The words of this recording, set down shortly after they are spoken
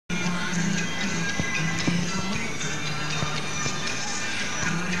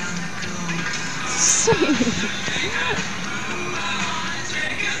Very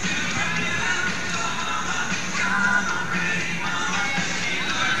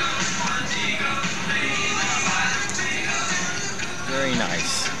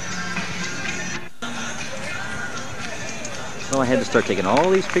nice. Well, I had to start taking all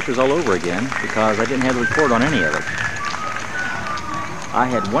these pictures all over again because I didn't have to record on any of it. I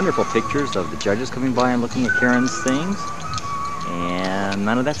had wonderful pictures of the judges coming by and looking at Karen's things, and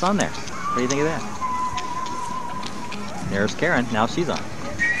none of that's on there. What do you think of that? There's Karen. Now she's on.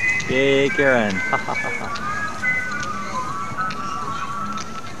 Yay, Karen. Ha ha ha ha.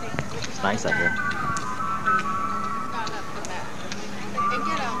 It's nice out here.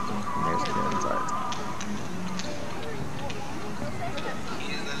 There's Karen's art.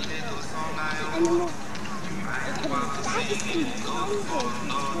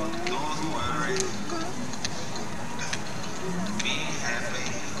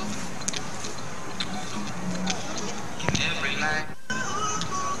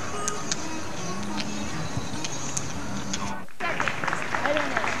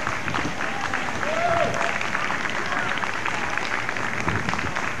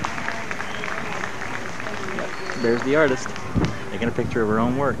 There's the artist taking a picture of her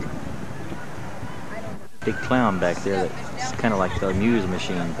own work. Big clown back there that's kind of like the Muse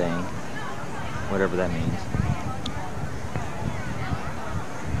machine thing, whatever that means.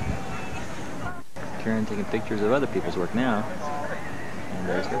 Karen taking pictures of other people's work now, and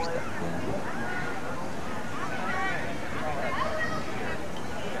there's her stuff. Yeah.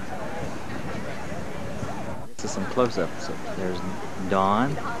 This is some close-ups. So there's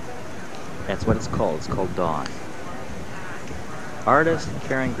Dawn. That's what it's called. It's called Dawn. Artist,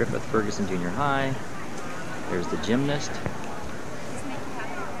 Karen Griffith Ferguson Junior High. There's the gymnast.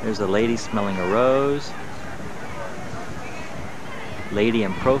 There's a lady smelling a rose. Lady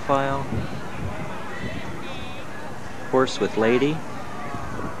in profile. Horse with lady.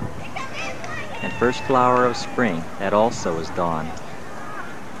 And first flower of spring. That also is Dawn.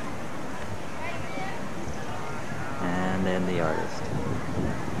 And then the artist.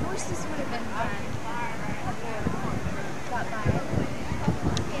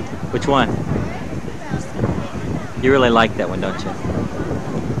 Which one? You really like that one, don't you?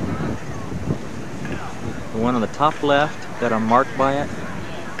 The one on the top left got a mark by it,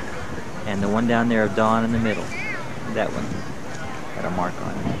 and the one down there of Dawn in the middle. That one got a mark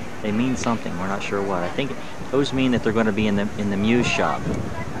on it. They mean something. We're not sure what. I think those mean that they're going to be in the Muse shop.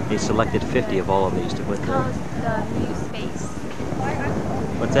 They selected 50 of all of these to put there. It's called the Muse Space.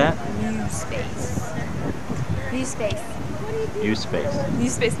 What's that? Muse Space. Muse Space. Muse Space.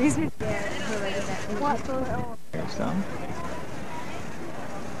 Muse Space. Muse Space. Here's some.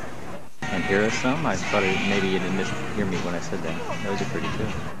 And here is some. I thought maybe you didn't hear me when I said that. Those are pretty too.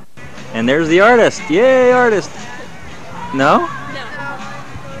 And there's the artist. Yay, artist! No? No.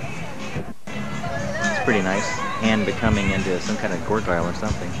 It's pretty nice. Hand becoming into some kind of gorgile or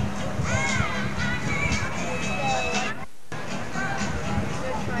something.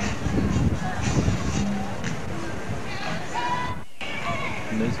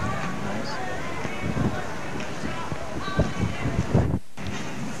 Nice.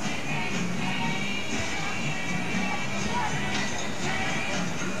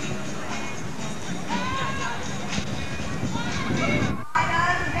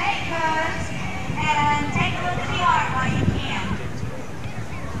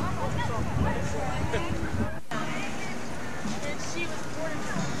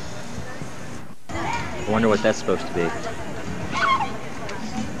 I wonder what that's supposed to be.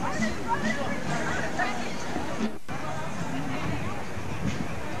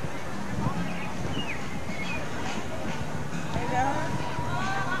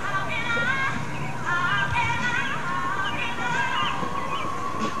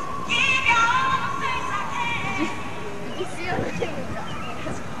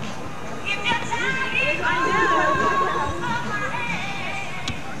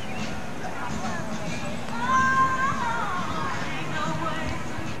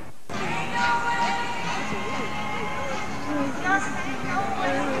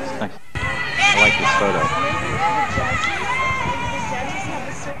 I like this photo.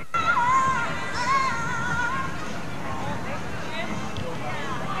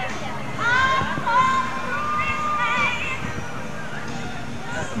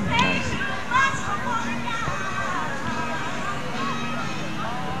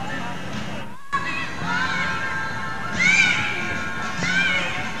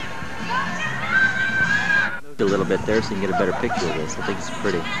 A little bit there so you can get a better picture of this. I think it's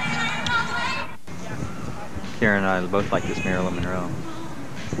pretty. Karen and I both like this Marilyn Monroe.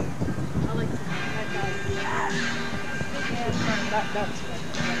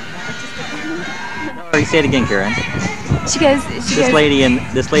 Oh, you say it again, Karen. She goes,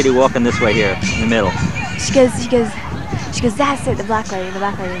 This lady walking this way here in the middle. she goes, that's it, the black lady.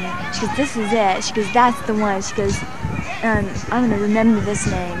 She goes, this is it. She goes, that's the one. She goes, I'm gonna remember this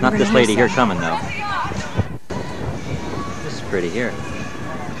name. Not this lady here coming though. This is pretty here.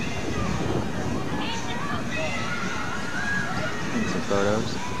 And some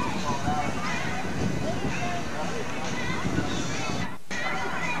photos.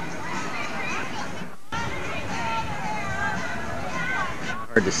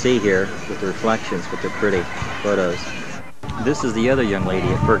 Hard to see here with the reflections, but they're pretty photos. This is the other young lady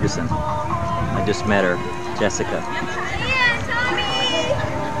at Ferguson. I just met her, Jessica.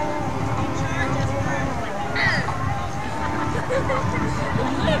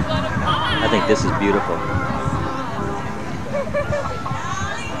 I think this is beautiful.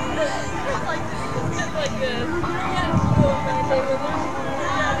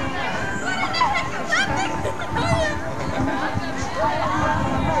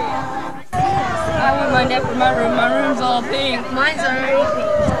 I want mine up in my room. My room's all pink. Mine's already pink.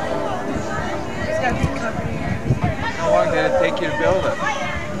 It's got pink carpet in here. How long did it take you to build it?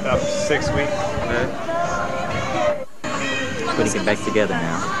 About 6 weeks. Putting it back together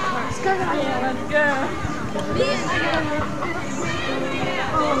now. Let's go. Let's go.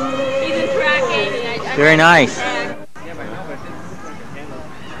 He's a tracking. Very nice.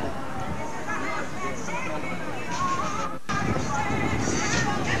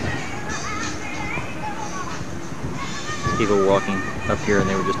 People walking up here and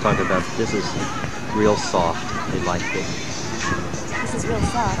they were just talking about this is real soft. They liked it. This is real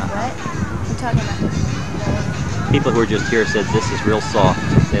soft, what? What are you talking about? People who were just here said this is real soft.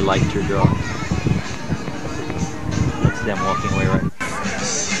 They liked your drawings. That's them walking away right.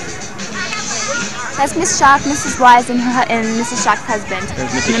 That's Miss Shock, Mrs. Wise, and Mrs. Shock's husband.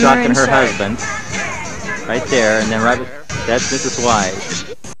 There's Mrs. Shock and her husband. Right there, and then that's Mrs. Wise.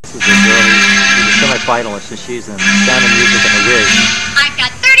 This is a girl who's a semi-finalist, and she's in Sound of Music and the Wiz. I've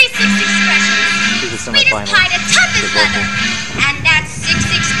got 36 expressions. She's a Sweet as semi-finalist. pie to tough as leather. And that's 6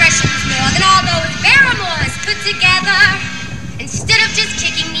 expressions more than all those Barrymores put together. Instead of just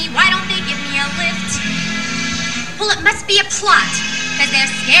kicking me, why don't they give me a lift? Well, it must be a plot, because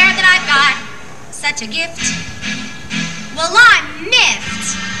they're scared that I've got such a gift. Well, I'm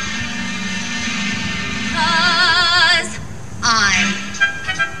miffed. 'Cause I'm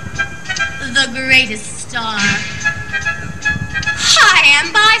the greatest star. I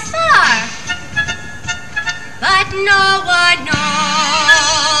am by far. But no one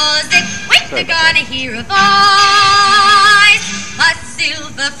knows it. Wait, they're gonna hear a voice. A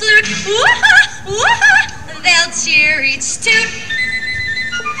silver flute. Woo-ha, woo-ha. They'll cheer each toot.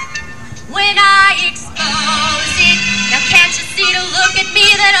 When I expose it, now can't you see to look at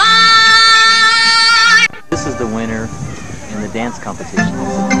me that This is the winner in the dance competition.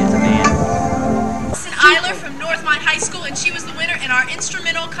 It's a man. Allison Eiler from Northmont High School, and she was the winner in our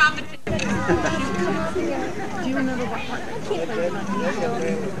instrumental competition. Do you remember what part?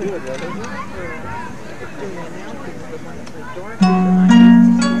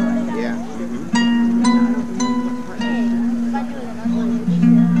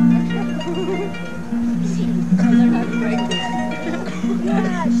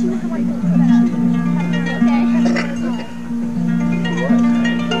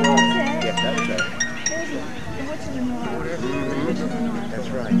 That's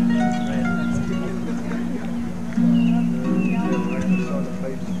right.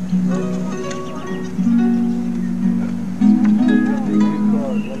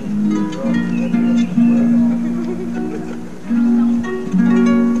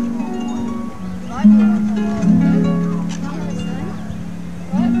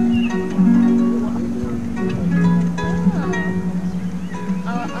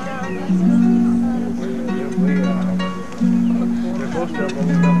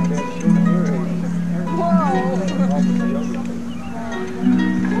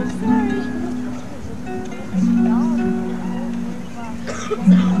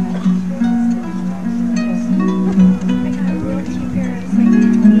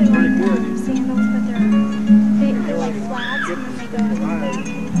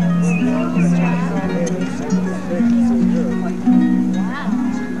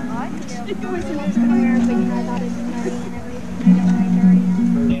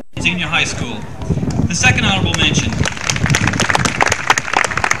 Senior high school. The second honorable mention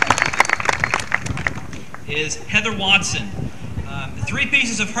is Heather Watson. The 3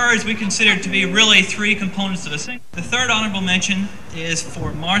 pieces of hers we consider to be really 3 components of a sing. The third honorable mention is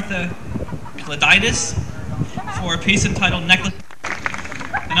for Martha Cloditis. for a piece entitled Necklace.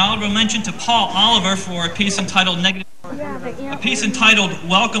 An honorable mention to Paul Oliver for a piece entitled Negative. A piece entitled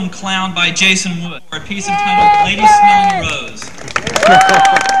Welcome Clown by Jason Wood. Or a piece entitled Lady Smelling a Rose.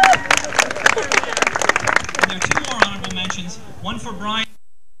 And there are two more honorable mentions. One for Brian.